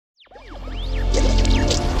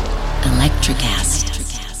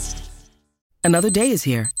NutriCast. Another day is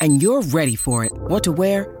here, and you're ready for it. What to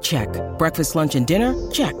wear? Check. Breakfast, lunch, and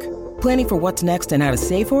dinner? Check. Planning for what's next and how to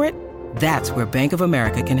save for it? That's where Bank of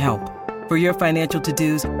America can help. For your financial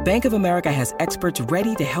to-dos, Bank of America has experts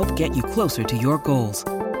ready to help get you closer to your goals.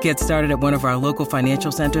 Get started at one of our local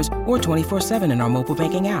financial centers or 24/7 in our mobile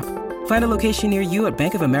banking app. Find a location near you at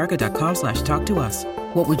bankofamerica.com/talktous.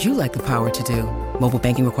 What would you like the power to do? Mobile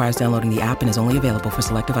banking requires downloading the app and is only available for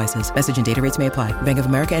select devices. Message and data rates may apply. Bank of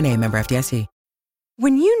America N.A., member FDIC.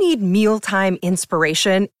 When you need mealtime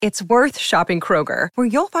inspiration, it's worth shopping Kroger, where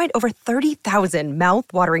you'll find over 30,000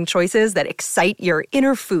 mouth-watering choices that excite your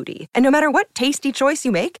inner foodie. And no matter what tasty choice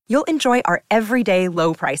you make, you'll enjoy our everyday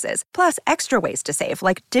low prices, plus extra ways to save,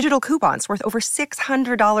 like digital coupons worth over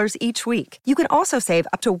 $600 each week. You can also save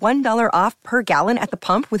up to $1 off per gallon at the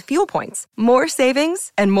pump with fuel points. More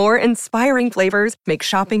savings and more inspiring flavors make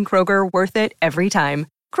shopping Kroger worth it every time.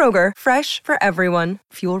 Kroger, fresh for everyone.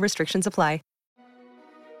 Fuel restrictions apply.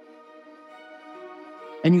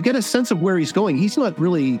 And you get a sense of where he's going. He's not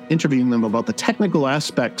really interviewing them about the technical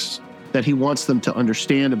aspects that he wants them to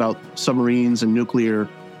understand about submarines and nuclear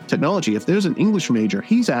technology. If there's an English major,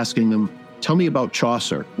 he's asking them, tell me about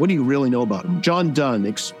Chaucer. What do you really know about him? John Donne,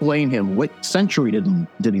 explain him. What century did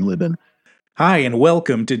he live in? Hi, and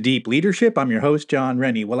welcome to Deep Leadership. I'm your host, John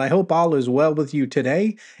Rennie. Well, I hope all is well with you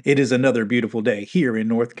today. It is another beautiful day here in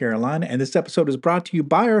North Carolina, and this episode is brought to you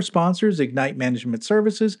by our sponsors, Ignite Management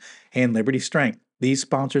Services and Liberty Strength. These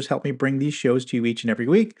sponsors help me bring these shows to you each and every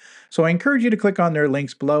week, so I encourage you to click on their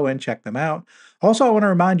links below and check them out. Also, I want to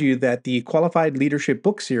remind you that the Qualified Leadership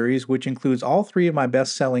Book Series, which includes all three of my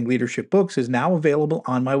best-selling leadership books, is now available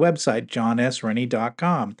on my website,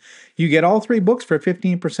 johnsrennie.com. You get all three books for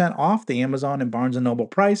 15% off the Amazon and Barnes & Noble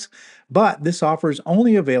price, but this offer is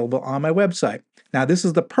only available on my website. Now, this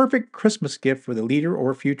is the perfect Christmas gift for the leader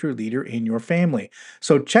or future leader in your family,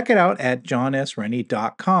 so check it out at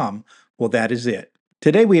johnsrennie.com. Well, that is it.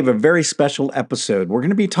 Today we have a very special episode. We're going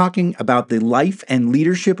to be talking about the life and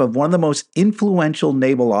leadership of one of the most influential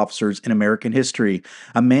naval officers in American history,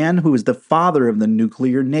 a man who is the father of the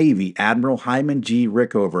nuclear navy, Admiral Hyman G.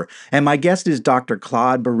 Rickover. And my guest is Dr.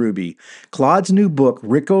 Claude Berube. Claude's new book,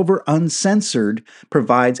 Rickover Uncensored,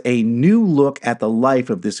 provides a new look at the life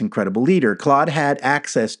of this incredible leader. Claude had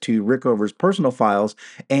access to Rickover's personal files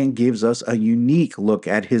and gives us a unique look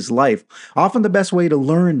at his life. Often the best way to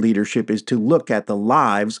learn leadership is to look at the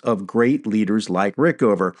lives of great leaders like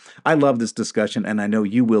Rickover. I love this discussion, and I know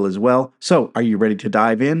you will as well. So, are you ready to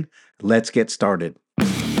dive in? Let's get started.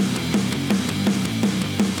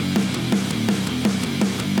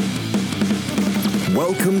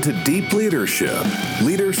 Welcome to Deep Leadership.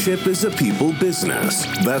 Leadership is a people business.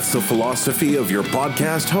 That's the philosophy of your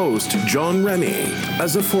podcast host, John Rennie.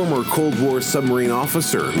 As a former Cold War submarine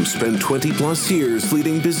officer who spent 20 plus years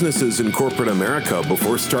leading businesses in corporate America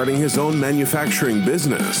before starting his own manufacturing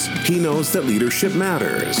business, he knows that leadership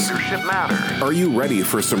matters. Are you ready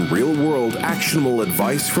for some real-world actionable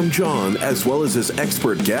advice from John as well as his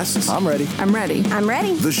expert guests? I'm ready. I'm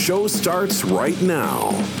ready. The show starts right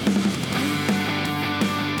now.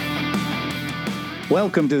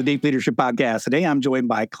 Welcome to the Deep Leadership Podcast. Today, I'm joined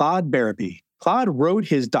by Claude Berube. Claude wrote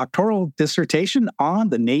his doctoral dissertation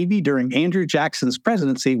on the Navy during Andrew Jackson's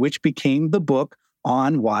presidency, which became the book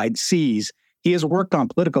On Wide Seas. He has worked on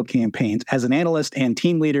political campaigns as an analyst and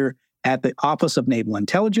team leader at the Office of Naval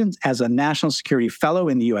Intelligence, as a National Security Fellow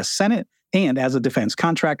in the U.S. Senate, and as a defense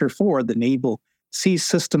contractor for the Naval Sea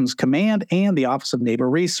Systems Command and the Office of Naval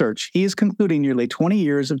Research. He is concluding nearly 20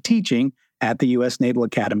 years of teaching at the U.S. Naval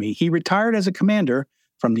Academy. He retired as a commander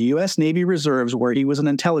from the U.S. Navy Reserves, where he was an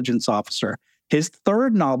intelligence officer. His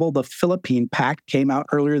third novel, The Philippine Pact, came out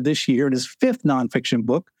earlier this year, and his fifth nonfiction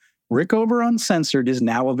book, Rickover Uncensored, is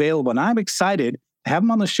now available. And I'm excited to have him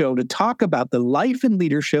on the show to talk about the life and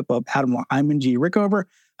leadership of Admiral Hyman G. Rickover,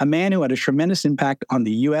 a man who had a tremendous impact on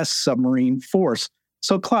the U.S. submarine force.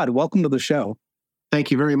 So, Claude, welcome to the show. Thank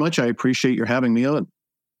you very much. I appreciate your having me on.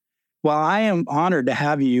 Well, I am honored to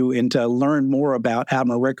have you and to learn more about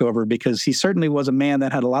Admiral Rickover, because he certainly was a man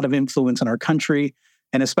that had a lot of influence in our country,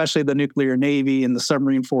 and especially the nuclear navy and the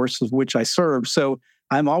submarine forces which I served. So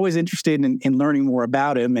I'm always interested in learning more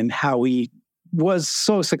about him and how he was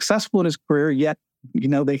so successful in his career, yet,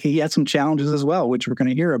 he had some challenges as well, which we're going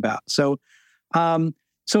to hear about. So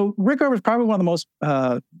Rickover is probably one of the most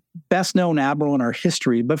best-known admiral in our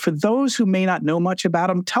history. But for those who may not know much about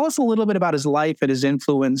him, tell us a little bit about his life and his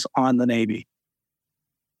influence on the Navy.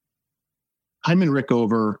 Hyman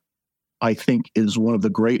Rickover, I think, is one of the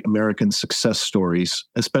great American success stories,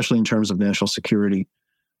 especially in terms of national security.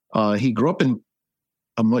 He grew up in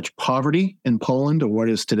much poverty in Poland, or what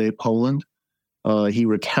is today Poland. He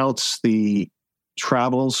recounts the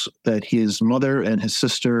travels that his mother and his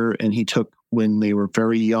sister and he took when they were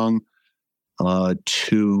very young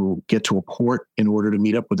to get to a port in order to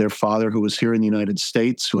meet up with their father, who was here in the United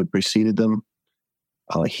States, who had preceded them.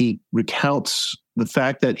 He recounts the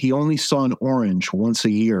fact that he only saw an orange once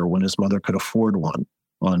a year when his mother could afford one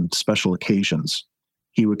on special occasions.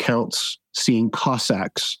 He recounts seeing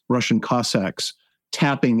Cossacks, Russian Cossacks,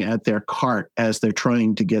 tapping at their cart as they're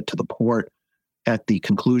trying to get to the port at the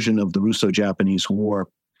conclusion of the Russo-Japanese War.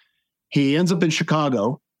 He ends up in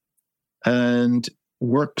Chicago and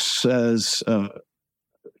works as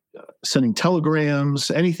sending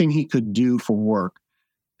telegrams, anything he could do for work,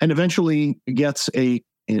 and eventually gets an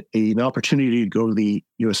opportunity to go to the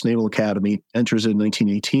U.S. Naval Academy, enters in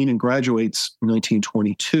 1918, and graduates in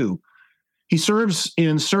 1922. He serves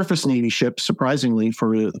in surface Navy ships, surprisingly,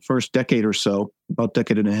 for the first decade or so, about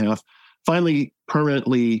decade and a half. Finally,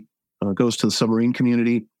 permanently goes to the submarine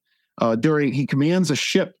community. He commands a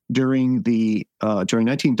ship during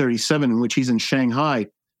 1937, in which he's in Shanghai,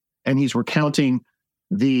 and he's recounting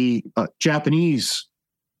the Japanese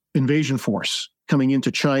invasion force coming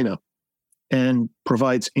into China, and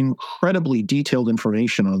provides incredibly detailed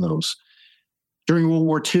information on those. During World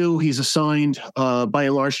War II, he's assigned, by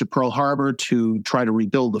and large, to Pearl Harbor to try to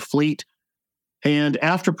rebuild the fleet. And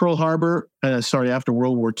after after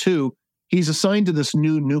World War II, he's assigned to this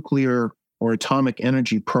new nuclear or atomic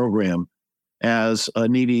energy program as a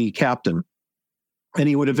Navy captain. And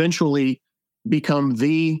he would eventually become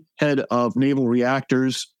the head of naval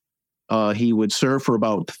reactors. He would serve for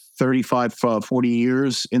about 35, 40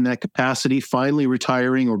 years in that capacity, finally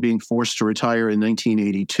retiring or being forced to retire in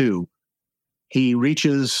 1982. He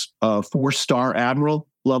reaches a 4-star Admiral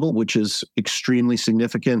level, which is extremely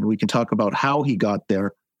significant. We can talk about how he got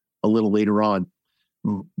there a little later on.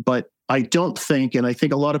 But I don't think, and I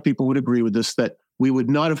think a lot of people would agree with this, that we would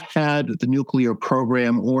not have had the nuclear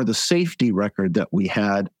program or the safety record that we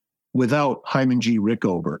had without Hyman G.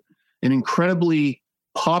 Rickover, an incredibly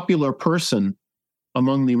popular person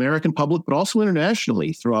among the American public, but also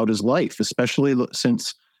internationally throughout his life, especially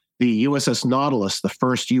since the USS Nautilus, the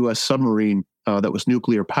first U.S. submarine that was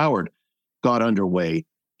nuclear powered, got underway.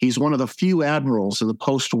 He's one of the few admirals in the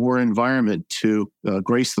post-war environment to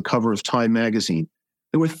grace the cover of Time magazine.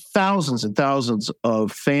 There were thousands and thousands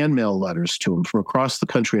of fan mail letters to him from across the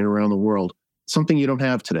country and around the world, something you don't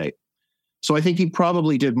have today. So I think he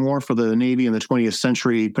probably did more for the Navy in the 20th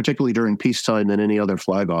century, particularly during peacetime, than any other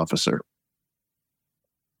flag officer.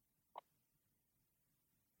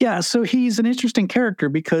 Yeah, so he's an interesting character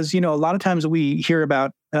because, a lot of times we hear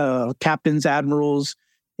about captains, admirals,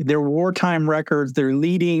 their wartime records, they're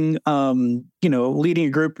leading, leading a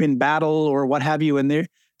group in battle or what have you, and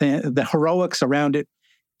the heroics around it.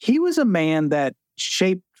 He was a man that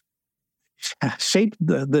shaped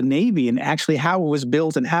the Navy and actually how it was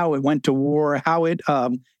built and how it went to war, how it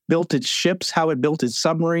built its ships, how it built its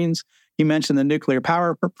submarines. You mentioned the nuclear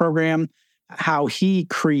power program, how he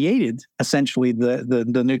created essentially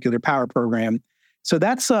the nuclear power program. So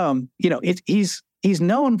that's he's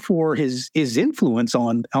known for his influence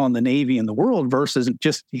on the Navy and the world versus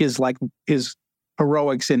just his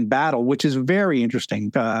heroics in battle, which is very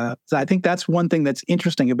interesting. So I think that's one thing that's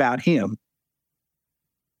interesting about him.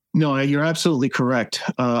 No, you're absolutely correct.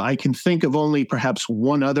 I can think of only perhaps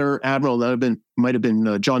one other admiral that might have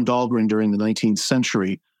been John Dahlgren during the 19th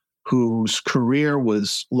century, whose career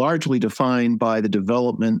was largely defined by the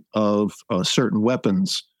development of certain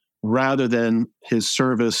weapons rather than his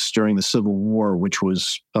service during the Civil War, which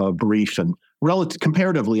was brief and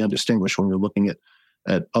comparatively undistinguished when we're looking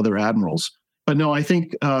at other admirals. But no, I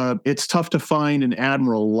think it's tough to find an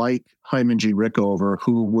admiral like Hyman G. Rickover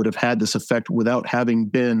who would have had this effect without having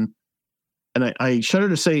been, and I shudder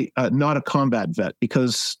to say, not a combat vet,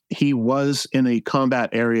 because he was in a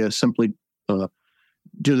combat area simply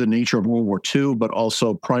due to the nature of World War II, but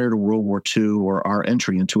also prior to World War II or our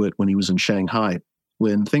entry into it when he was in Shanghai,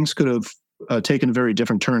 when things could have taken a very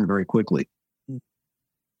different turn very quickly.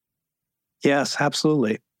 Yes,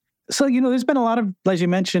 absolutely. So, there's been a lot of, as you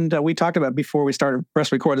mentioned, we talked about before we started press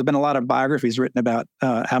record, there's been a lot of biographies written about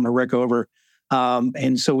Admiral Rickover.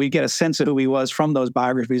 And so we get a sense of who he was from those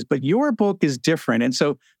biographies. But your book is different. And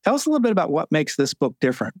so tell us a little bit about what makes this book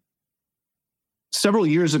different. Several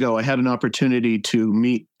years ago, I had an opportunity to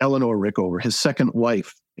meet Eleanor Rickover, his second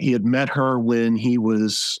wife. He had met her when he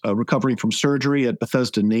was recovering from surgery at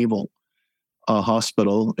Bethesda Naval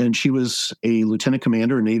Hospital, and she was a lieutenant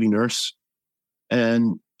commander, a Navy nurse.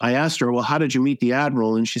 And I asked her, well, how did you meet the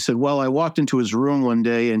Admiral? And she said, well, I walked into his room one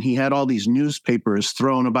day and he had all these newspapers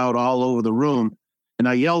thrown about all over the room. And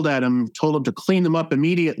I yelled at him, told him to clean them up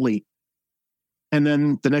immediately. And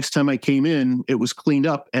then the next time I came in, it was cleaned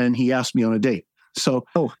up and he asked me on a date. So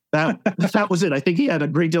that was it. I think he had a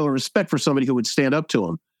great deal of respect for somebody who would stand up to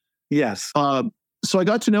him. Yes. So I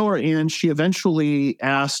got to know her, and she eventually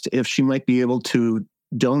asked if she might be able to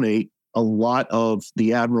donate a lot of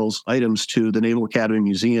the Admiral's items to the Naval Academy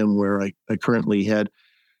Museum, where I currently head.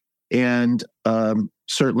 And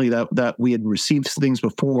certainly that we had received things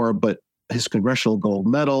before, but his Congressional Gold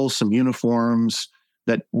Medal, some uniforms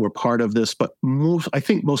that were part of this. But I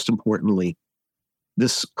think most importantly,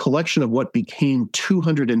 this collection of what became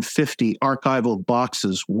 250 archival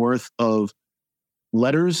boxes worth of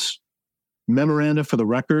letters, memoranda for the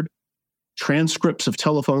record, transcripts of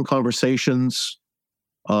telephone conversations,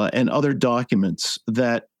 and other documents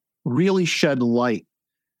that really shed light.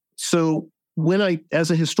 So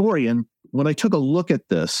as a historian, when I took a look at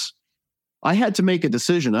this, I had to make a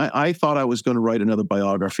decision. I thought I was going to write another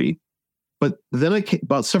biography, but then it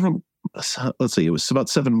was about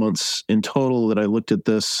 7 months in total that I looked at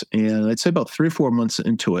this, and I'd say about 3 or 4 months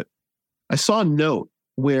into it, I saw a note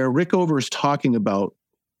where Rickover is talking about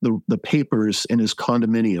the papers in his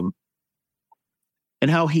condominium and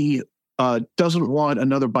how he doesn't want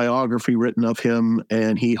another biography written of him,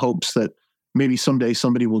 and he hopes that maybe someday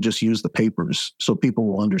somebody will just use the papers so people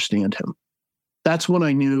will understand him. That's when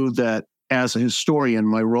I knew that as a historian,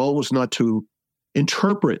 my role was not to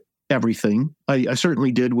interpret everything. I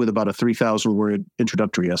certainly did with about a 3,000-word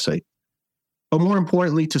introductory essay, but more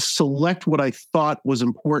importantly, to select what I thought was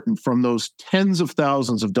important from those tens of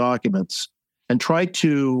thousands of documents and try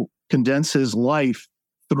to condense his life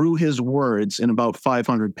through his words in about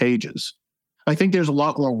 500 pages. I think there's a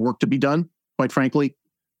lot more work to be done, quite frankly.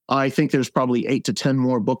 I think there's probably 8 to 10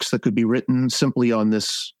 more books that could be written simply on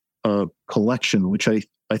this collection, which I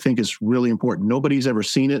think is really important. Nobody's ever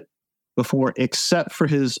seen it before except for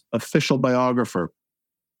his official biographer.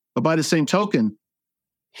 But by the same token,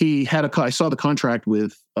 I saw the contract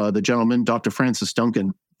with the gentleman, Dr. Francis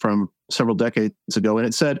Duncan, from several decades ago, and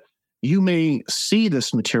it said, "You may see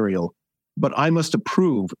this material, but I must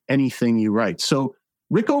approve anything you write." So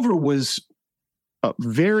Rickover was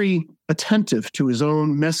very attentive to his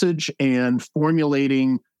own message and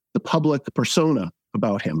formulating the public persona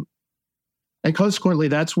about him. And consequently,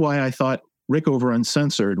 that's why I thought Rickover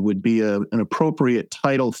Uncensored would be an appropriate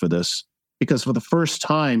title for this, because for the first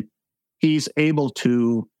time, he's able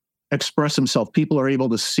to express himself. People are able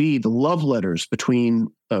to see the love letters between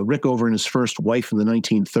Rickover and his first wife in the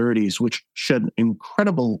 1930s, which shed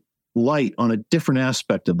incredible light on a different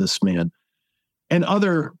aspect of this man, and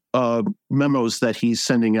other memos that he's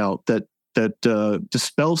sending out that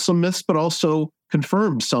dispel some myths, but also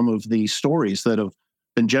confirm some of the stories that have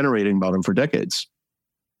been generating about him for decades.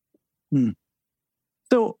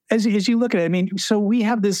 So as you look at it, so we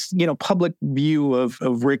have this, public view of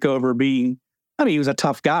Rickover being, he was a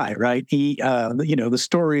tough guy, right? He, the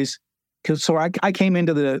stories. So I came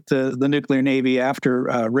into the nuclear Navy after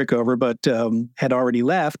Rickover, but had already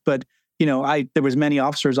left. But there was many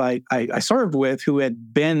officers I served with who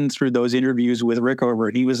had been through those interviews with Rickover,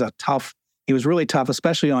 and he was really tough,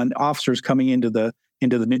 especially on officers coming into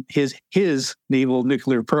his naval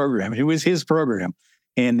nuclear program. It was his program,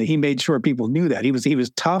 and he made sure people knew that he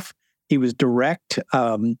was tough. He was direct.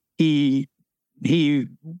 He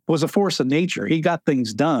was a force of nature. He got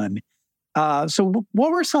things done. So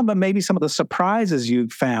what were some of the surprises you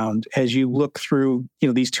found as you look through,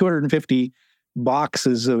 these 250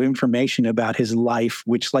 boxes of information about his life,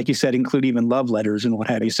 which, like you said, include even love letters and what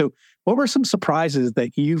have you. So what were some surprises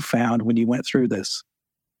that you found when you went through this?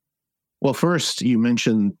 Well, first, you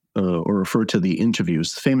mentioned or referred to the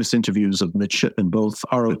interviews, the famous interviews of midshipmen, both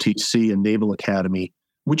ROTC and Naval Academy,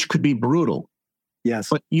 which could be brutal. Yes.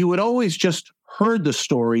 But you had always just heard the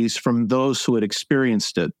stories from those who had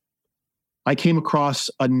experienced it. I came across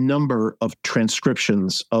a number of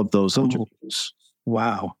transcriptions of those interviews.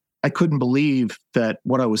 Wow. I couldn't believe that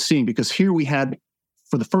what I was seeing, because here we had,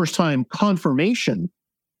 for the first time, confirmation,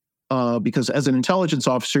 because as an intelligence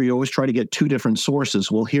officer, you always try to get two different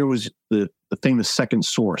sources. Well, here was the famous second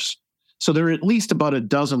source. So there are at least about a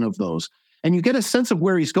dozen of those. And you get a sense of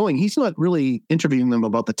where he's going. He's not really interviewing them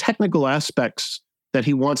about the technical aspects that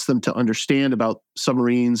he wants them to understand about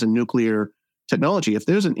submarines and nuclear technology. If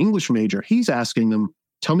there's an English major, he's asking them,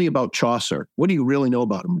 tell me about Chaucer. What do you really know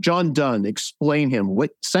about him? John Donne, explain him.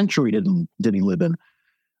 What century did he live in?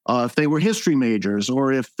 If they were history majors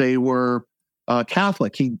or if they were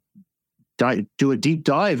Catholic, he'd do a deep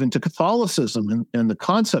dive into Catholicism and the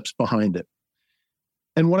concepts behind it.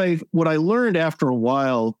 And what I learned after a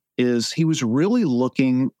while is he was really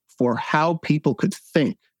looking for how people could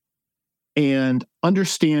think and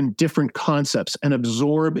understand different concepts and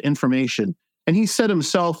absorb information And he said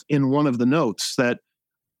himself in one of the notes that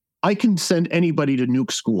I can send anybody to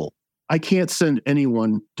nuke school. I can't send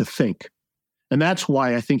anyone to think. And that's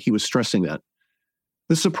why I think he was stressing that.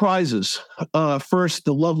 The surprises. First,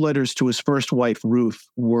 the love letters to his first wife, Ruth,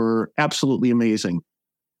 were absolutely amazing.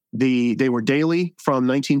 They were daily from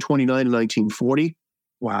 1929 to 1940.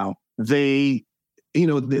 Wow. There's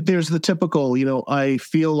the typical, I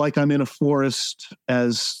feel like I'm in a forest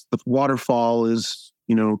as the waterfall is,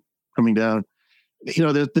 coming down.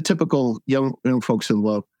 The typical young folks in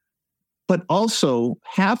love. But also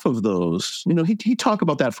half of those, he talked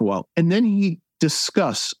about that for a while. And then he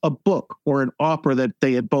discuss a book or an opera that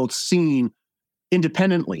they had both seen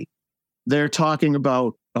independently. They're talking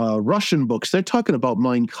about Russian books. They're talking about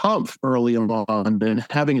Mein Kampf early on and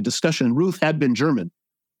having a discussion. Ruth had been German,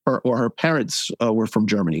 or her parents were from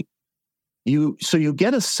Germany. So you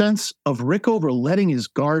get a sense of Rickover letting his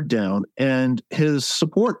guard down and his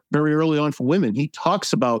support very early on for women. He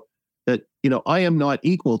talks about that, I am not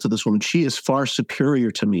equal to this woman. She is far superior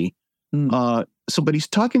to me. But he's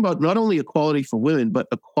talking about not only equality for women, but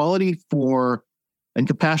equality for and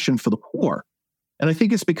compassion for the poor. And I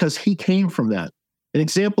think it's because he came from that. An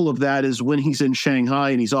example of that is when he's in Shanghai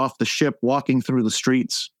and he's off the ship walking through the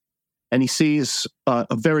streets and he sees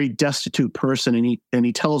a very destitute person and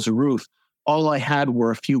he tells Ruth, all I had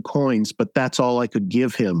were a few coins, but that's all I could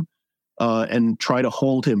give him, and try to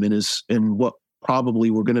hold him in what probably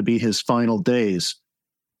were going to be his final days.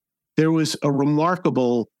 There was a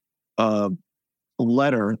remarkable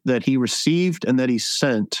letter that he received and that he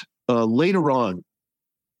sent later on,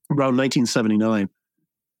 around 1979,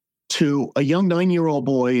 to a young 9-year-old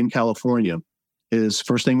boy in California. His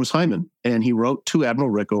first name was Hyman, and he wrote to Admiral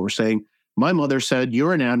Rickover saying, my mother said,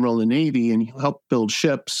 you're an admiral in the Navy and you help build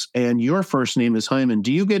ships, and your first name is Hyman.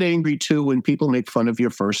 Do you get angry too when people make fun of your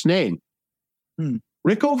first name?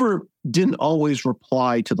 Rickover didn't always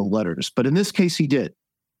reply to the letters, but in this case he did.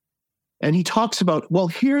 And he talks about, well,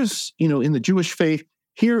 here's, in the Jewish faith,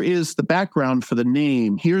 here is the background for the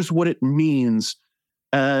name. Here's what it means.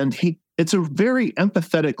 And it's a very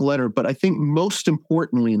empathetic letter, but I think most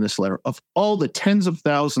importantly in this letter, of all the tens of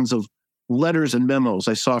thousands of letters and memos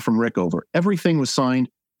I saw from Rickover, everything was signed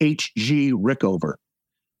H.G. Rickover.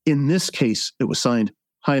 In this case, it was signed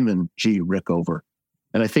Hyman G. Rickover.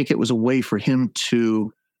 And I think it was a way for him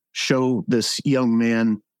to show this young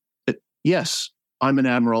man that, yes, I'm an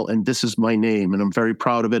admiral and this is my name and I'm very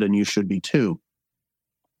proud of it and you should be too.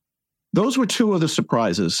 Those were two of the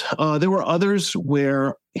surprises. There were others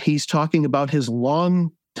where he's talking about his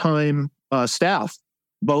long-time staff,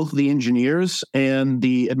 both the engineers and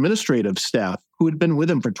the administrative staff who had been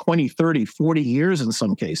with him for 20, 30, 40 years in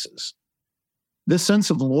some cases. This sense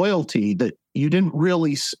of loyalty that you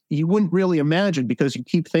wouldn't really imagine because you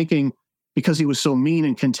keep thinking, because he was so mean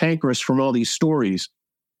and cantankerous from all these stories,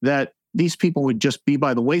 that these people would just be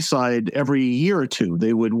by the wayside every year or two.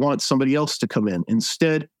 They would want somebody else to come in.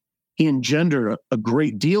 Instead, he engendered a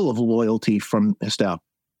great deal of loyalty from his staff.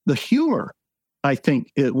 The humor, I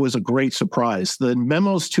think, it was a great surprise. The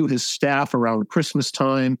memos to his staff around Christmas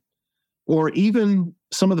time, or even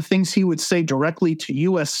some of the things he would say directly to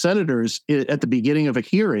U.S. senators at the beginning of a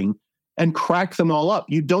hearing and crack them all up.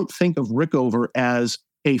 You don't think of Rickover as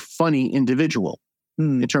a funny individual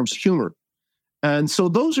in terms of humor. And so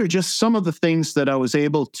those are just some of the things that I was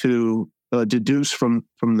able to deduce from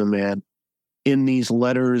the man in these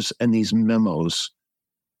letters and these memos.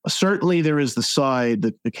 Certainly there is the side,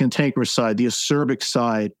 the cantankerous side, the acerbic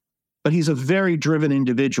side, but he's a very driven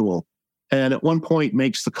individual. And at one point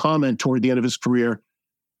makes the comment toward the end of his career,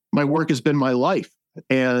 my work has been my life,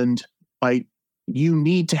 and you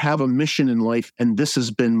need to have a mission in life, and this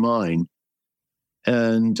has been mine.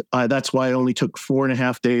 And that's why I only took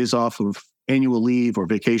 4.5 days off of annual leave or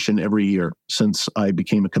vacation every year since I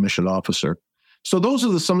became a commissioned officer. So those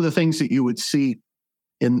are some of the things that you would see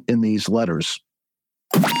in these letters.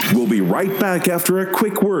 We'll be right back after a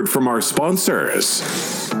quick word from our sponsors.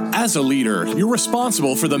 As a leader, you're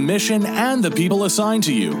responsible for the mission and the people assigned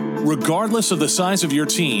to you. Regardless of the size of your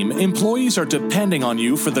team, employees are depending on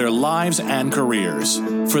you for their lives and careers.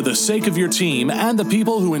 For the sake of your team and the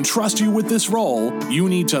people who entrust you with this role, you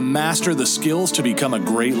need to master the skills to become a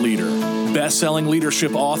great leader. Best-selling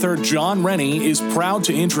leadership author John Rennie is proud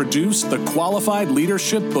to introduce the Qualified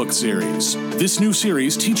Leadership book series. This new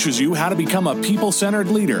series teaches you how to become a people-centered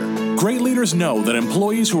leader. Great leaders know that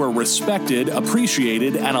employees who are respected,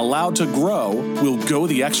 appreciated, and allowed to grow will go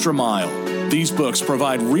the extra mile. These books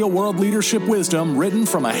provide real-world leadership wisdom written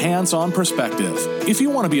from a hands-on perspective. If you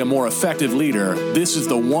want to be a more effective leader, this is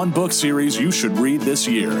the one book series you should read this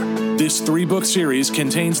year. This 3-book series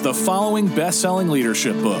contains the following best-selling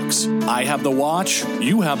leadership books: I Have the Watch,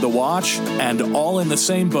 You Have the Watch, and All in the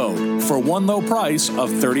Same Boat for one low price of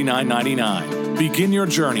 $39.99. Begin your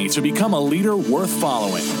journey to become a leader worth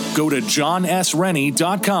following. Go to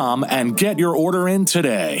johnsrennie.com and get your order in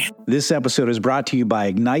today. This episode is brought to you by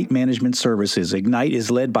Ignite Management Services. Ignite is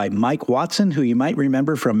led by Mike Watson, who you might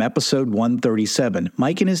remember from episode 137.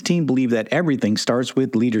 Mike and his team believe that everything starts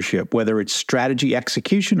with leadership, whether it's strategy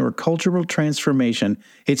execution or cultural transformation.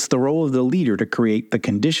 It's the role of the leader to create the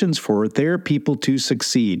conditions for their people to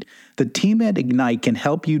succeed. The team at Ignite can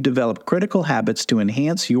help you develop critical habits to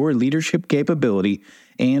enhance your leadership capability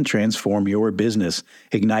and transform your business.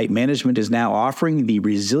 Ignite Management is now offering the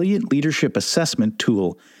Resilient Leadership Assessment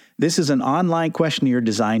Tool. This is an online questionnaire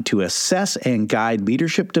designed to assess and guide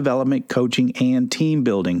leadership development, coaching, and team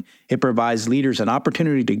building. It provides leaders an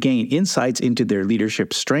opportunity to gain insights into their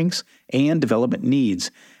leadership strengths and development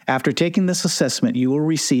needs. After taking this assessment, you will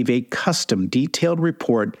receive a custom, detailed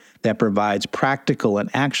report that provides practical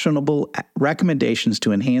and actionable recommendations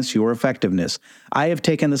to enhance your effectiveness. I have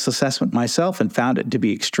taken this assessment myself and found it to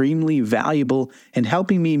be extremely valuable in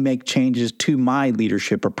helping me make changes to my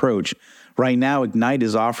leadership approach. Right now, Ignite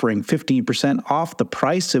is offering 15% off the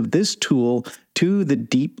price of this tool to the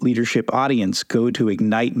deep leadership audience. Go to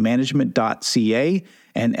ignitemanagement.ca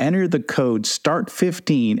and enter the code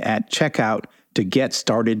START15 at checkout to get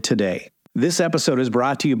started today. This episode is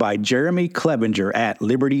brought to you by Jeremy Clevenger at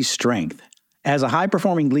Liberty Strength. As a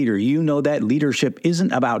high-performing leader, you know that leadership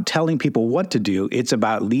isn't about telling people what to do, it's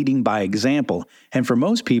about leading by example. And for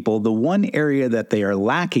most people, the one area that they are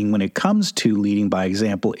lacking when it comes to leading by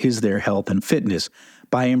example is their health and fitness.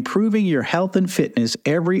 By improving your health and fitness,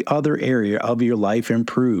 every other area of your life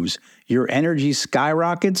improves. Your energy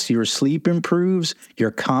skyrockets, your sleep improves,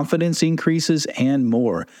 your confidence increases, and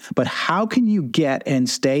more. But how can you get and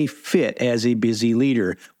stay fit as a busy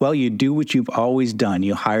leader? Well, you do what you've always done.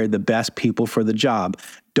 You hire the best people for the job.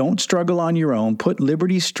 Don't struggle on your own. Put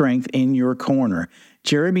Liberty Strength in your corner.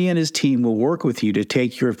 Jeremy and his team will work with you to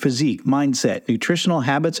take your physique, mindset, nutritional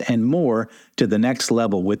habits, and more to the next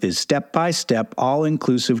level with his step-by-step,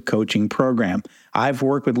 all-inclusive coaching program. I've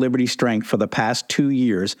worked with Liberty Strength for the past 2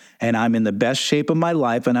 years, and I'm in the best shape of my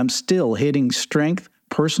life, and I'm still hitting strength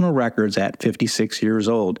personal records at 56 years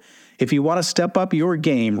old. If you want to step up your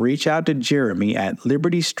game, reach out to Jeremy at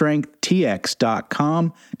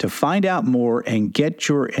libertystrengthtx.com to find out more and get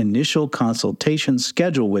your initial consultation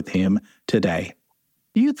scheduled with him today.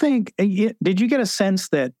 Do you think, did you get a sense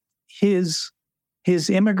that his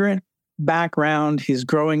immigrant background, his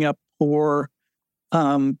growing up poor,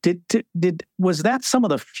 was that some of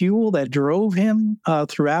the fuel that drove him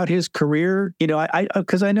throughout his career? You know,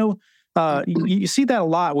 because I know you see that a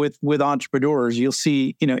lot with entrepreneurs. You'll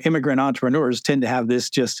see, immigrant entrepreneurs tend to have this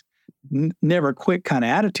just never quit kind of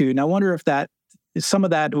attitude. And I wonder if some of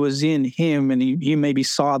that was in him, and you maybe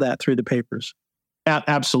saw that through the papers.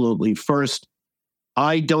 Absolutely. First,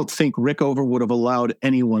 I don't think Rickover would have allowed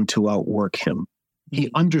anyone to outwork him. He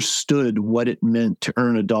understood what it meant to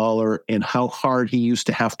earn a dollar and how hard he used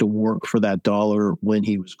to have to work for that dollar when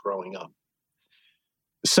he was growing up.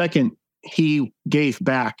 Second, he gave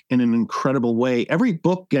back in an incredible way. Every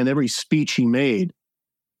book and every speech he made,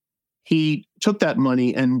 he took that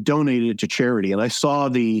money and donated it to charity. And I saw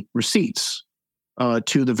the receipts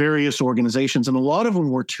to the various organizations, and a lot of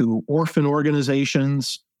them were to orphan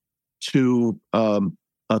organizations, to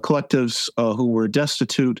collectives who were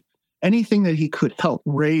destitute, anything that he could help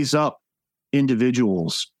raise up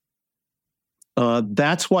individuals.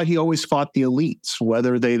 That's why he always fought the elites,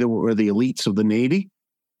 whether they were the elites of the Navy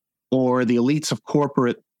or the elites of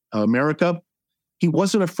corporate America. He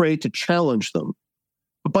wasn't afraid to challenge them.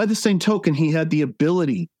 But by the same token, he had the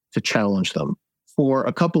ability to challenge them for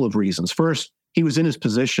a couple of reasons. First, he was in his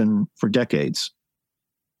position for decades.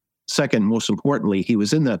 Second, most importantly, he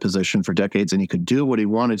was in that position for decades and he could do what he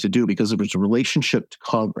wanted to do because of his relationship to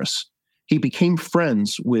Congress. He became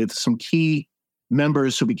friends with some key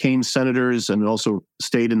members who became senators and also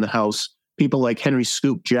stayed in the House, people like Henry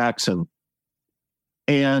Scoop Jackson.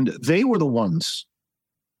 And they were the ones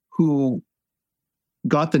who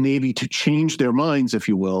got the Navy to change their minds, if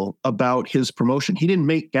you will, about his promotion. He didn't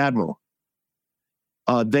make Admiral.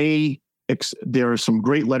 There are some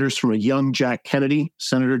great letters from a young Jack Kennedy,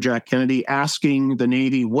 Senator Jack Kennedy, asking the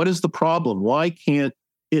Navy, what is the problem? Why can't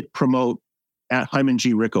it promote at Hyman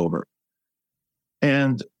G. Rickover?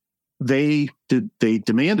 And they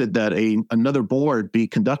demanded that another board be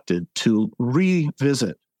conducted to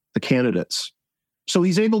revisit the candidates. So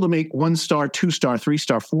he's able to make 1-star, 2-star,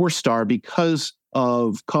 3-star, 4-star because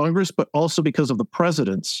of Congress, but also because of the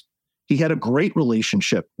presidents. He had a great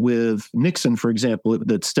relationship with Nixon, for example,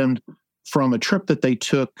 that stemmed from a trip that they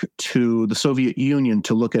took to the Soviet Union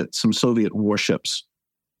to look at some Soviet warships.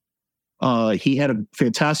 He had a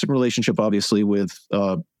fantastic relationship, obviously, with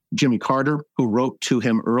Jimmy Carter, who wrote to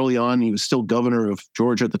him early on. He was still governor of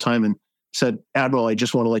Georgia at the time and said, "Admiral, I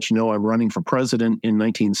just want to let you know I'm running for president in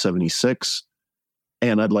 1976,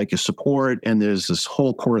 and I'd like your support." And there's this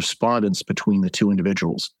whole correspondence between the two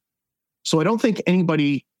individuals. So I don't think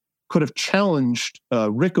anybody could have challenged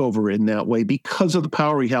Rickover in that way because of the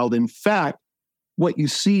power he held. In fact, what you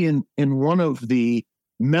see in one of the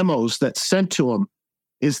memos that's sent to him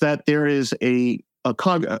is that there is a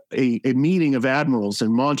meeting of admirals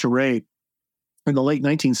in Monterey in the late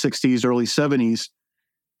 1960s, early 70s,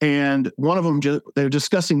 and one of them, they're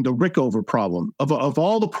discussing the Rickover problem. Of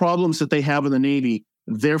all the problems that they have in the Navy,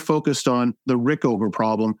 they're focused on the Rickover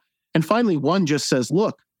problem. And finally, one just says,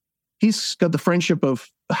 look, he's got the friendship of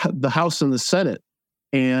the House and the Senate,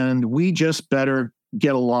 and we just better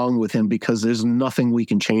get along with him because there's nothing we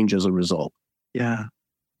can change as a result. Yeah.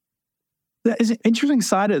 That is an interesting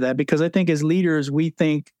side of that, because I think as leaders, we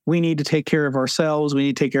think we need to take care of ourselves, we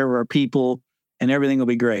need to take care of our people, and everything will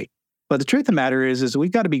be great. But the truth of the matter is we've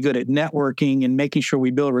got to be good at networking and making sure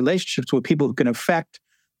we build relationships with people who can affect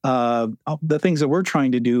the things that we're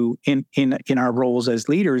trying to do in our roles as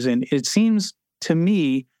leaders. And it seems to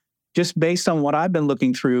me, just based on what I've been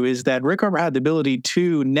looking through, is that Rickover had the ability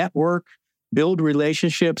to network, build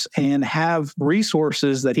relationships, and have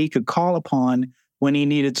resources that he could call upon when he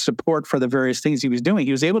needed support for the various things he was doing.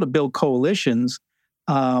 He was able to build coalitions.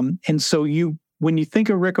 And so when you think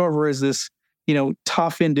of Rickover as this,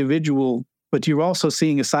 tough individual, but you're also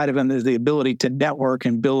seeing a side of him as the ability to network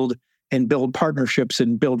and build partnerships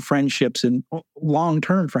and build friendships and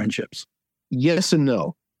long-term friendships. Yes and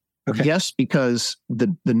no. Okay. Yes, because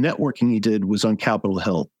the networking he did was on Capitol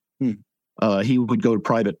Hill. He would go to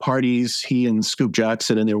private parties. He and Scoop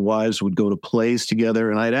Jackson and their wives would go to plays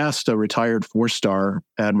together. And I'd asked a retired 4-star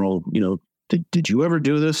admiral, did you ever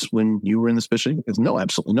do this when you were in this mission? He goes, no,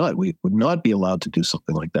 absolutely not. We would not be allowed to do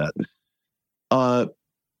something like that.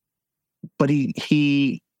 But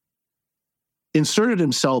he inserted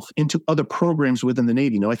himself into other programs within the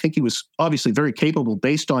Navy. Now, I think he was obviously very capable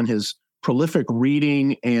based on his prolific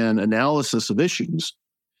reading and analysis of issues.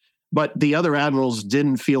 But the other admirals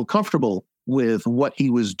didn't feel comfortable with what he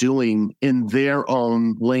was doing in their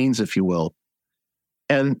own lanes, if you will.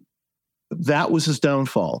 And that was his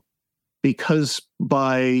downfall, because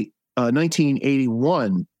by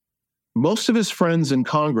 1981, most of his friends in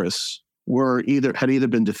Congress had either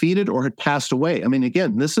been defeated or had passed away. I mean,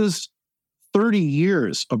 again, this is 30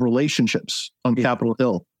 years of relationships on Capitol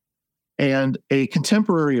Hill. And a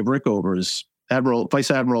contemporary of Rickover's,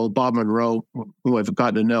 Vice Admiral Bob Monroe, who I've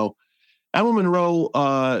gotten to know, Admiral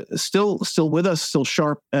Monroe, still with us, still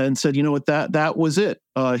sharp, and said, you know what, that was it.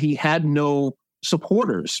 He had no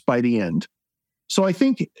supporters by the end. So I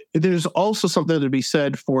think there's also something to be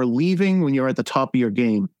said for leaving when you're at the top of your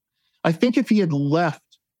game. I think if he had left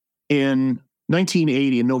in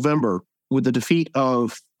 1980 in November with the defeat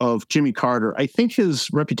of Jimmy Carter, I think his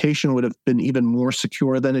reputation would have been even more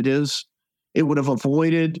secure than it is. It would have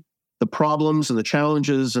avoided the problems and the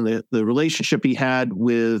challenges and the relationship he had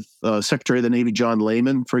with Secretary of the Navy John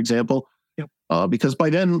Lehman, for example. Yep. Because by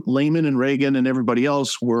then, Lehman and Reagan and everybody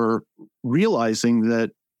else were realizing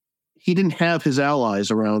that he didn't have his allies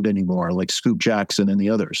around anymore, like Scoop Jackson and the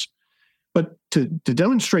others. But to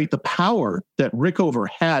demonstrate the power that Rickover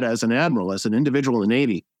had as an admiral, as an individual in the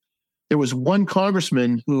Navy, there was one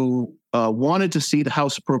congressman who wanted to see the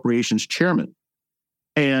House Appropriations chairman,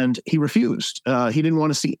 and he refused. He didn't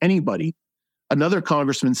want to see anybody. Another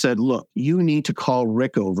congressman said, look, you need to call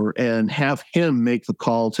Rickover and have him make the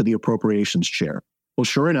call to the appropriations chair. Well,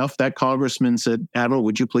 sure enough, that congressman said, Admiral,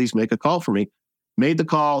 would you please make a call for me? Made the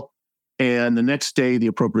call. And the next day, the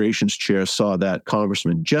appropriations chair saw that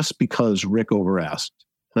congressman just because Rickover asked.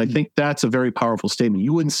 And I think that's a very powerful statement.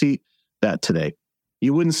 You wouldn't see that today.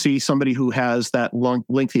 You wouldn't see somebody who has that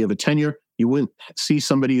lengthy of a tenure. You wouldn't see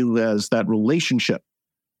somebody who has that relationship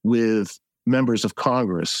with members of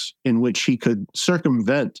Congress in which he could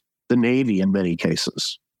circumvent the Navy in many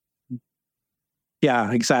cases.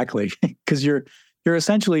 Yeah, exactly. Because you're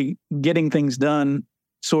essentially getting things done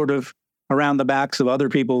sort of around the backs of other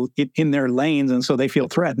people in their lanes, and so they feel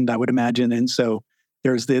threatened, I would imagine. And so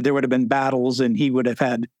there would have been battles, and he would have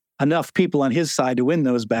had enough people on his side to win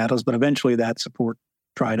those battles, but eventually that support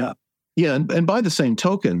dried up. Yeah, and by the same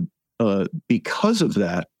token, because of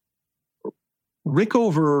that,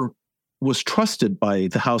 Rickover was trusted by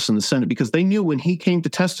the House and the Senate because they knew when he came to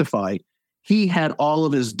testify, he had all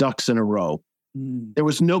of his ducks in a row. There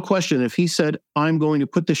was no question if he said, I'm going to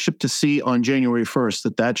put the ship to sea on January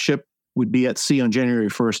 1st, that ship would be at sea on January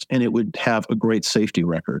 1st and it would have a great safety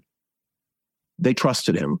record. They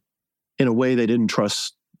trusted him in a way they didn't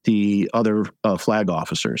trust the other flag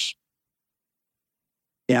officers.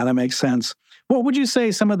 Yeah, that makes sense. What would you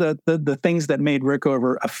say some of the things that made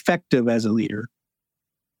Rickover effective as a leader?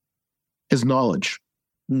 His knowledge.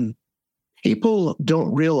 People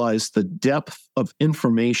don't realize the depth of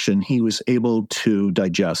information he was able to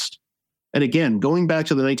digest. And again, going back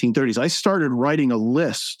to the 1930s, I started writing a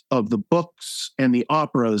list of the books and the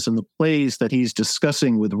operas and the plays that he's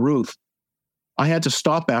discussing with Ruth. I had to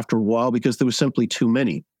stop after a while because there was simply too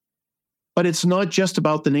many. But it's not just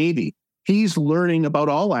about the Navy. He's learning about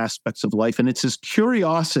all aspects of life, and it's his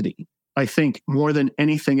curiosity, I think, more than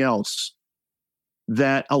anything else,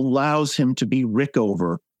 that allows him to be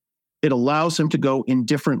Rickover. It allows him to go in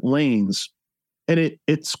different lanes. And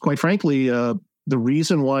it's quite frankly the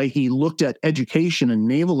reason why he looked at education and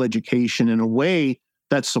naval education in a way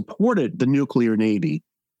that supported the nuclear Navy.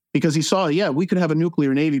 Because he saw, we could have a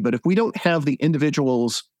nuclear Navy, but if we don't have the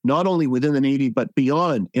individuals, not only within the Navy, but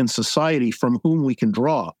beyond in society from whom we can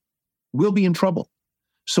draw, we'll be in trouble.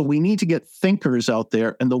 So we need to get thinkers out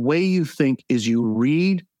there. And the way you think is you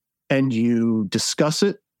read and you discuss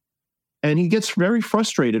it. And he gets very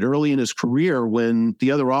frustrated early in his career when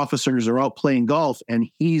the other officers are out playing golf and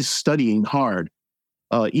he's studying hard,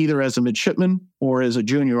 either as a midshipman or as a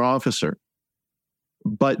junior officer.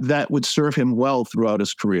 But that would serve him well throughout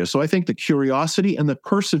his career. So I think the curiosity and the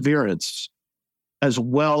perseverance, as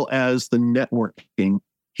well as the networking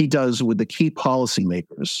he does with the key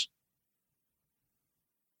policymakers.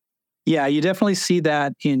 Yeah, you definitely see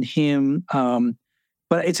that in him.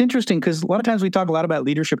 But it's interesting because a lot of times we talk a lot about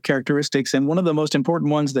leadership characteristics, and one of the most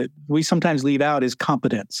important ones that we sometimes leave out is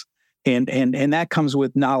competence. And that comes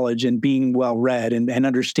with knowledge and being well-read and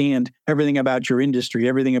understand everything about your industry,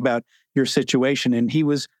 everything about your situation. And he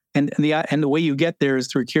was, and the way you get there is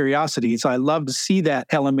through curiosity. So I love to see that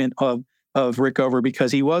element of Rickover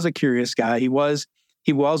because he was a curious guy. He was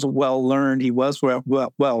well-learned. He was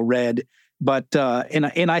well-read. But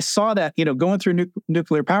and I saw that, going through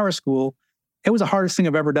nuclear power school, it was the hardest thing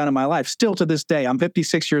I've ever done in my life. Still to this day, I'm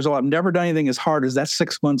 56 years old. I've never done anything as hard as that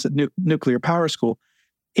 6 months at nuclear power school.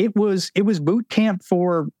 It was boot camp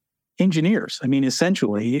for engineers. I mean,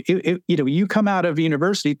 essentially, you come out of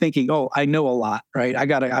university thinking, oh, I know a lot, right?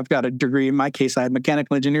 I've got a degree. In my case, I had a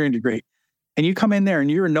mechanical engineering degree. And you come in there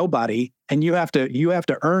and you're a nobody, and you have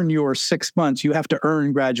to earn your 6 months. You have to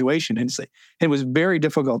earn graduation. And it was very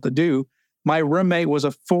difficult to do. My roommate was a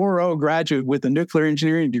 4.0 graduate with a nuclear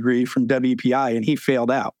engineering degree from WPI, and he failed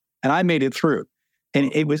out. And I made it through.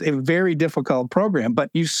 And it was a very difficult program. But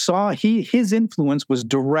you saw his influence was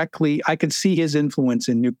directly, I could see his influence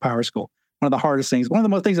in nuke power school. One of the hardest things, one of the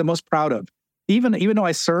most things I'm most proud of. Even though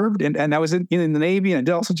I served and I was in the Navy and I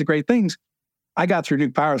did all sorts of great things, I got through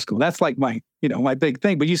nuke power school. That's like my big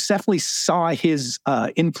thing. But you definitely saw his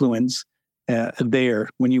influence there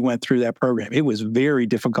when you went through that program. It was very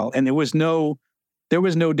difficult, and there was no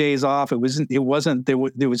days off. There was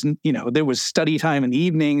study time in the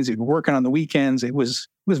evenings. You were working on the weekends. It was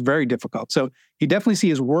very difficult. So you definitely see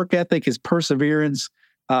his work ethic, his perseverance,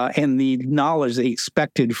 and the knowledge that he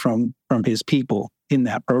expected from his people in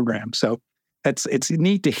that program. So it's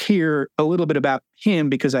neat to hear a little bit about him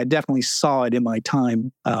because I definitely saw it in my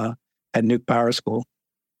time at Nuke Power School.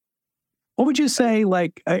 What would you say,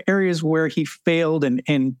 like areas where he failed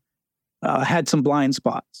and had some blind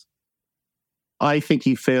spots? I think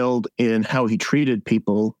he failed in how he treated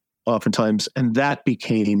people oftentimes, and that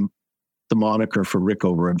became the moniker for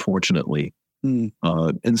Rickover, unfortunately.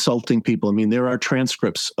 Insulting people. I mean, there are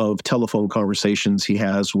transcripts of telephone conversations he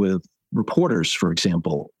has with reporters, for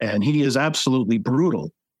example, and he is absolutely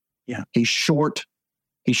brutal. Yeah. He's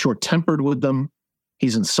short-tempered with them.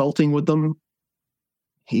 He's insulting with them.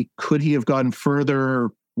 Could he have gotten further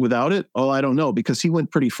without it? Oh, I don't know, because he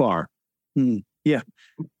went pretty far. Yeah.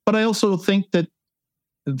 But I also think that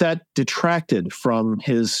detracted from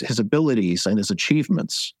his abilities and his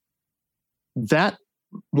achievements. That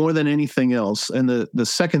more than anything else. And the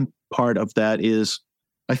second part of that is,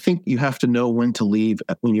 I think you have to know when to leave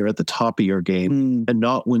when you're at the top of your game and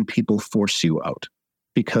not when people force you out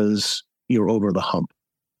because you're over the hump.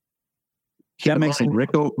 That makes sense.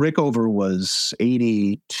 Rickover was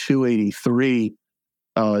 82, 83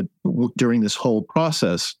 during this whole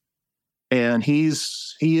process. And he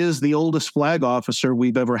is the oldest flag officer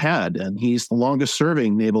we've ever had. And he's the longest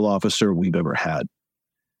serving naval officer we've ever had.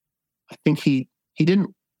 I think he he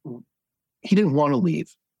didn't want to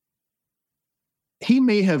leave. He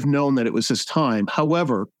may have known that it was his time.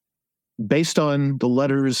 However, based on the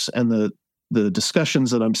letters and the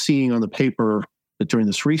discussions that I'm seeing on the paper during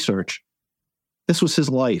this research, this was his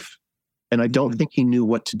life. And I don't think he knew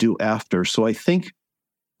what to do after. So I think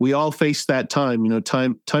we all face that time.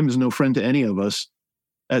 Time is no friend to any of us.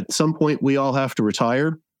 At some point, we all have to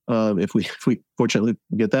retire, if we fortunately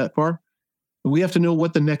get that far. We have to know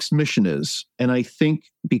what the next mission is. And I think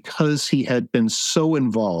because he had been so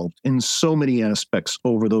involved in so many aspects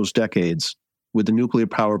over those decades with the nuclear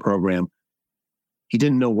power program, he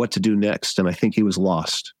didn't know what to do next. And I think he was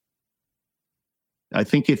lost. I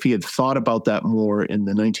think if he had thought about that more in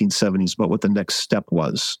the 1970s, about what the next step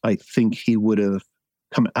was, I think he would have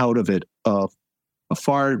come out of it a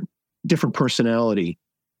far different personality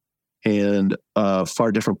and a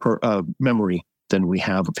far different memory than we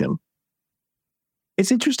have of him.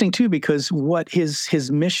 It's interesting too, because what his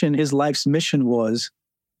mission, his life's mission was,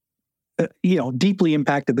 deeply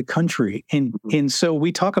impacted the country. And so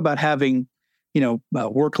we talk about having,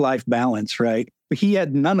 work-life balance, right? But he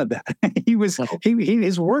had none of that.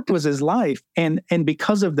 His work was his life. And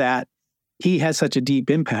because of that, he has such a deep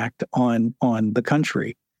impact on the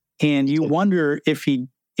country. And you wonder if he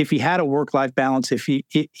had a work-life balance, if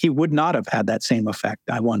he would not have had that same effect,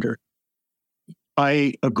 I wonder.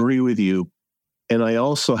 I agree with you. And I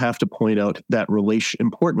also have to point out that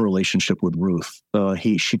important relationship with Ruth.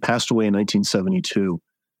 She passed away in 1972.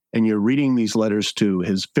 And you're reading these letters to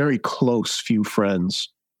his very close few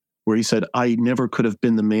friends where he said, I never could have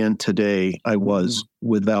been the man today I was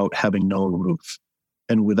without having known Ruth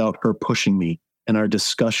and without her pushing me and our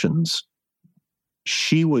discussions.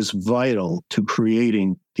 She was vital to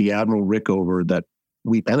creating the Admiral Rickover that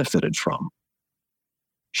we benefited from.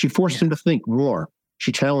 She forced him to think more.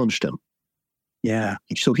 She challenged him. Yeah.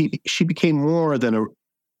 So she became more than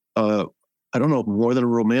more than a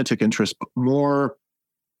romantic interest, but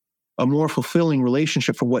a more fulfilling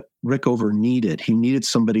relationship for what Rickover needed. He needed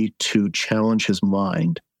somebody to challenge his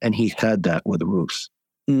mind, and he had that with Ruth.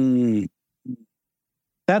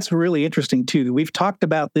 That's really interesting too. We've talked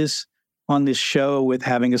about this on this show with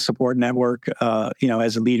having a support network.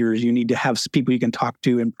 As leaders, you need to have people you can talk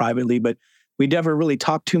to and privately, but we never really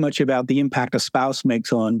talked too much about the impact a spouse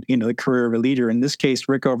makes on, the career of a leader. In this case,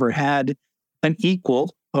 Rickover had an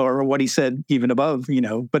equal, or what he said even above,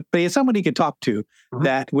 but somebody he could talk to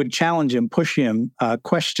that would challenge him, push him,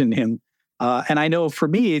 question him. And I know for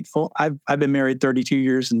me, I've been married 32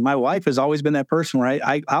 years, and my wife has always been that person where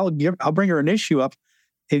I'll bring her an issue up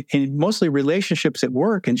in mostly relationships at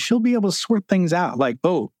work, and she'll be able to sort things out. Like,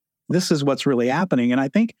 oh, this is what's really happening. And I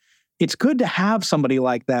think it's good to have somebody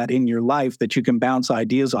like that in your life that you can bounce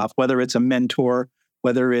ideas off, whether it's a mentor,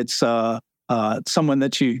 whether it's someone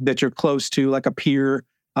that you're close to, like a peer.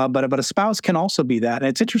 But a spouse can also be that. And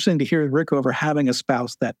it's interesting to hear Rickover having a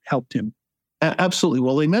spouse that helped him. Absolutely.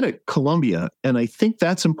 Well, they met at Columbia, and I think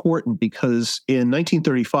that's important because in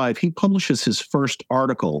 1935 he publishes his first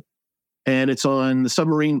article, and it's on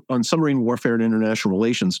submarine warfare and international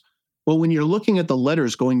relations. Well, when you're looking at the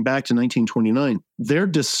letters going back to 1929, they're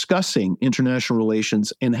discussing international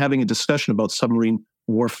relations and having a discussion about submarine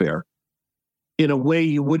warfare in a way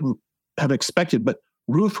you wouldn't have expected. But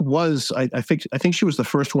Ruth was, I think she was the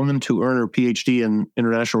first woman to earn her PhD in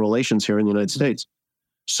international relations here in the United States.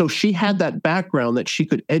 So she had that background that she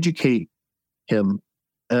could educate him,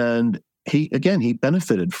 and he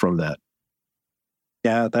benefited from that.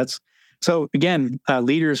 Yeah, so again,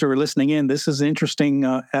 leaders who are listening in, this is an interesting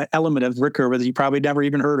element of Rickover that you probably never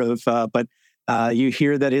even heard of, but you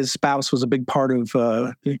hear that his spouse was a big part of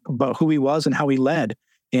about who he was and how he led.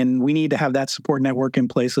 And we need to have that support network in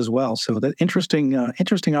place as well. So that interesting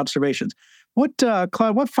observations.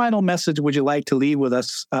 Claude, what final message would you like to leave with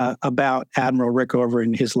us about Admiral Rickover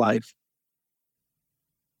and his life?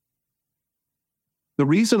 The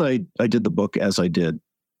reason I did the book as I did,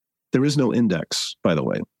 there is no index, by the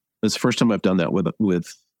way. It's the first time I've done that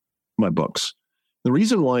with my books. The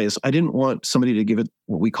reason why is I didn't want somebody to give it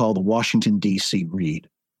what we call the Washington, D.C. read.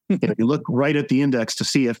 You look right at the index to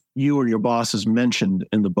see if you or your boss is mentioned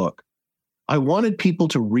in the book. I wanted people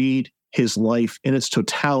to read his life in its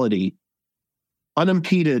totality,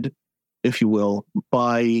 unimpeded, if you will,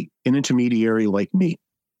 by an intermediary like me.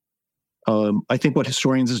 I think what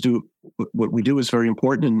we do is very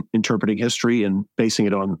important in interpreting history and basing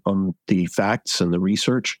it on the facts and the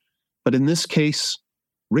research. But in this case,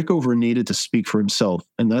 Rickover needed to speak for himself.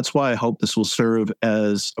 And that's why I hope this will serve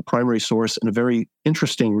as a primary source and a very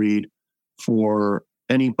interesting read for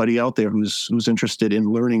anybody out there who's interested in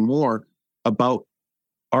learning more about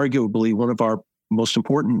arguably one of our most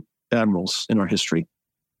important admirals in our history.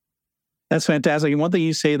 That's fantastic. And one thing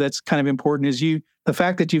you say that's kind of important is the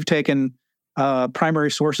fact that you've taken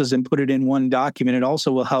primary sources and put it in one document. It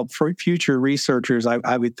also will help for future researchers,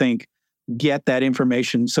 I would think, get that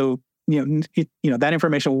information. So that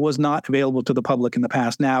information was not available to the public in the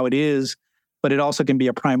past. Now it is, but it also can be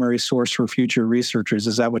a primary source for future researchers.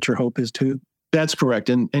 Is that what your hope is too? That's correct.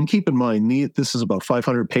 And keep in mind, this is about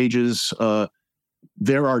 500 pages.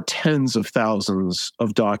 There are tens of thousands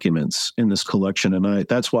of documents in this collection. And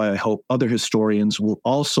that's why I hope other historians will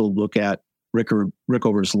also look at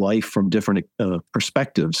Rickover's life from different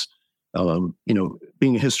perspectives.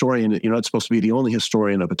 Being a historian, you're not supposed to be the only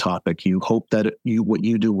historian of a topic. You hope that what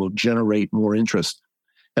you do will generate more interest.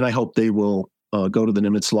 And I hope they will go to the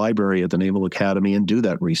Nimitz Library at the Naval Academy and do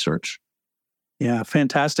that research. Yeah,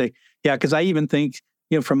 fantastic. Yeah, because I even think,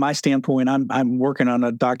 from my standpoint, I'm working on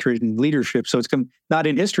a doctorate in leadership, so it's not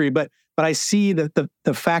in history, but I see that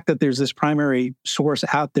the fact that there's this primary source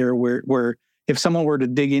out there where if someone were to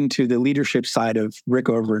dig into the leadership side of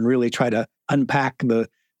Rickover and really try to unpack the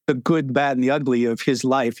good, the bad, and the ugly of his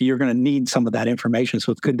life, you're going to need some of that information.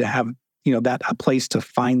 So it's good to have that a place to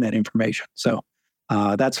find that information. So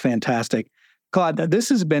that's fantastic. Claude, this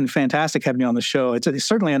has been fantastic having you on the show. It's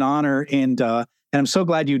certainly an honor, and I'm so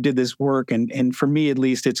glad you did this work. And for me, at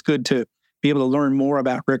least, it's good to be able to learn more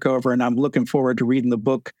about Rickover, and I'm looking forward to reading the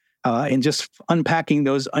book and just unpacking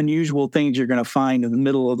those unusual things you're going to find in the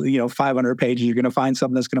middle of 500 pages. You're going to find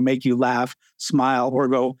something that's going to make you laugh, smile, or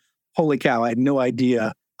go, "Holy cow! I had no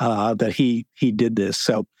idea that he did this."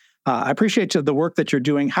 So I appreciate the work that you're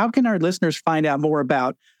doing. How can our listeners find out more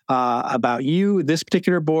about you, this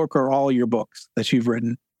particular book, or all your books that you've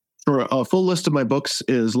written? Sure. A full list of my books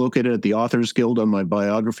is located at the Authors Guild on my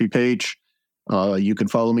biography page. You can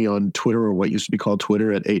follow me on Twitter, or what used to be called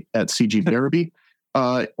Twitter, at CG Berube,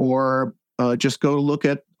 or just go look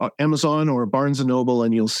at Amazon or Barnes & Noble,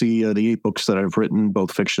 and you'll see the 8 books that I've written,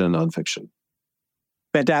 both fiction and nonfiction.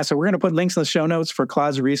 Fantastic. We're going to put links in the show notes for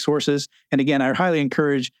Claude's resources. And again, I highly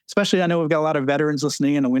encourage, especially I know we've got a lot of veterans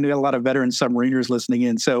listening in, and we've got a lot of veteran submariners listening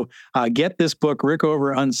in. So get this book,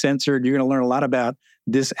 Rickover Uncensored. You're going to learn a lot about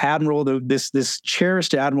this admiral, this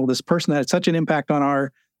cherished admiral, this person that had such an impact on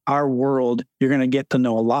our world. You're going to get to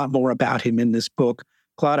know a lot more about him in this book.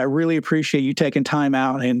 Claude, I really appreciate you taking time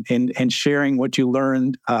out and sharing what you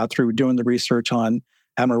learned through doing the research on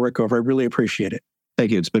Admiral Rickover. I really appreciate it.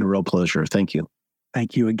 Thank you. It's been a real pleasure. Thank you.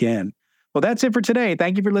 Thank you again. Well, that's it for today.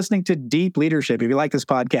 Thank you for listening to Deep Leadership. If you like this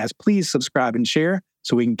podcast, please subscribe and share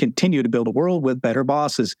so we can continue to build a world with better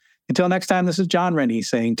bosses. Until next time, this is John Rennie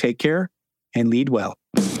saying take care and lead well.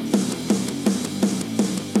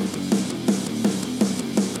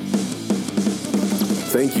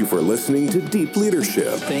 Thank you for listening to Deep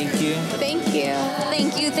Leadership. Thank you. Thank you.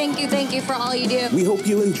 Thank you, thank you, thank you for all you do. We hope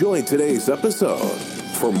you enjoyed today's episode.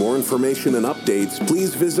 For more information and updates,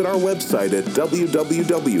 please visit our website at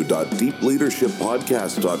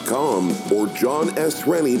www.deepleadershippodcast.com or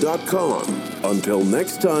johnsrennie.com. Until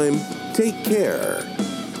next time, take care.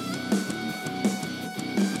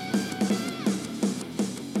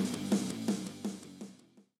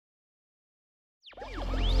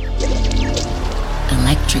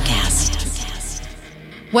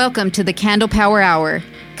 Welcome to the Candle Power Hour.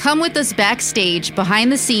 Come with us backstage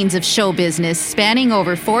behind the scenes of show business spanning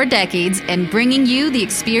over 4 decades and bringing you the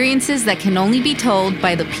experiences that can only be told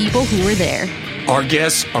by the people who were there. Our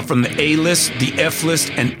guests are from the A-list, the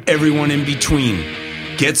F-list, and everyone in between.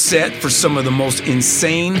 Get set for some of the most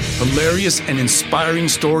insane, hilarious, and inspiring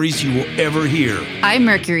stories you will ever hear. I'm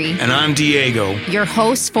Mercury. And I'm Diego. Your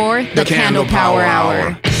hosts for the Candle Power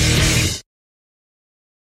Hour.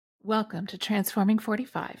 Welcome to Transforming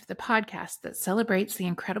 45, the podcast that celebrates the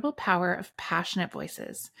incredible power of passionate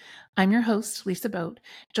voices. I'm your host, Lisa Boat.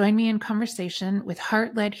 Join me in conversation with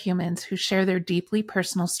heart-led humans who share their deeply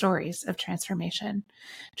personal stories of transformation.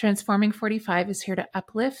 Transforming 45 is here to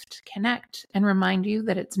uplift, connect, and remind you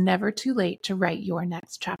that it's never too late to write your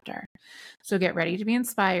next chapter. So get ready to be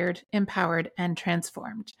inspired, empowered, and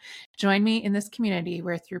transformed. Join me in this community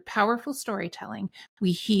where through powerful storytelling,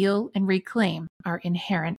 we heal and reclaim our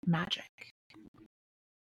inherent magic.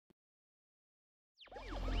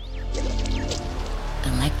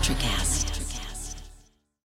 Electricast.